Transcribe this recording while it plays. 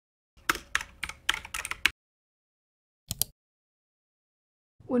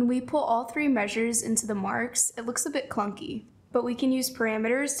When we pull all three measures into the marks, it looks a bit clunky, but we can use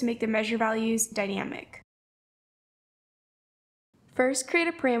parameters to make the measure values dynamic. First, create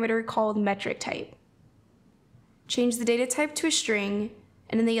a parameter called metric type. Change the data type to a string,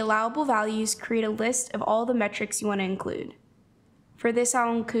 and in the allowable values, create a list of all the metrics you want to include. For this,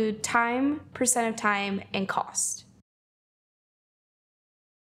 I'll include time, percent of time, and cost.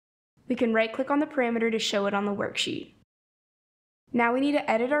 We can right-click on the parameter to show it on the worksheet. Now we need to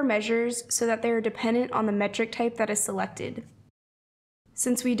edit our measures so that they are dependent on the metric type that is selected.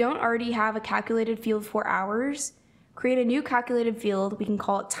 Since we don't already have a calculated field for hours, create a new calculated field, we can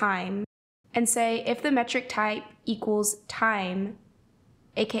call it time, and say if the metric type equals time,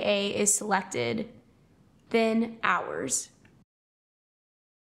 aka is selected, then hours.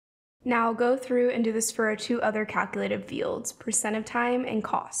 Now I'll go through and do this for our two other calculated fields, percent of time and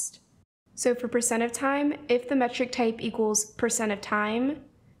cost. So for percent of time, if the metric type equals percent of time,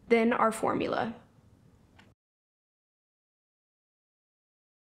 then our formula.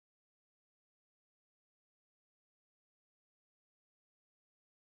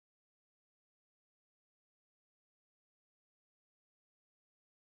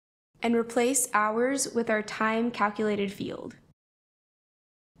 And replace hours with our time calculated field.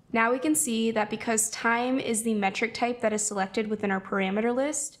 Now we can see that because time is the metric type that is selected within our parameter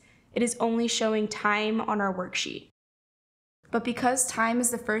list, it is only showing time on our worksheet. But because time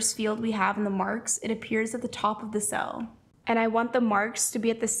is the first field we have in the marks, it appears at the top of the cell. And I want the marks to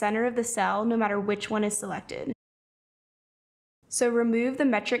be at the center of the cell no matter which one is selected. So remove the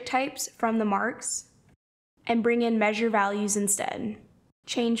metric types from the marks and bring in measure values instead.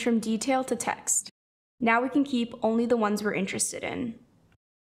 Change from detail to text. Now we can keep only the ones we're interested in.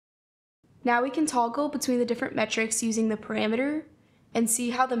 Now we can toggle between the different metrics using the parameter and see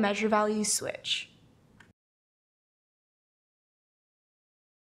how the measure values switch.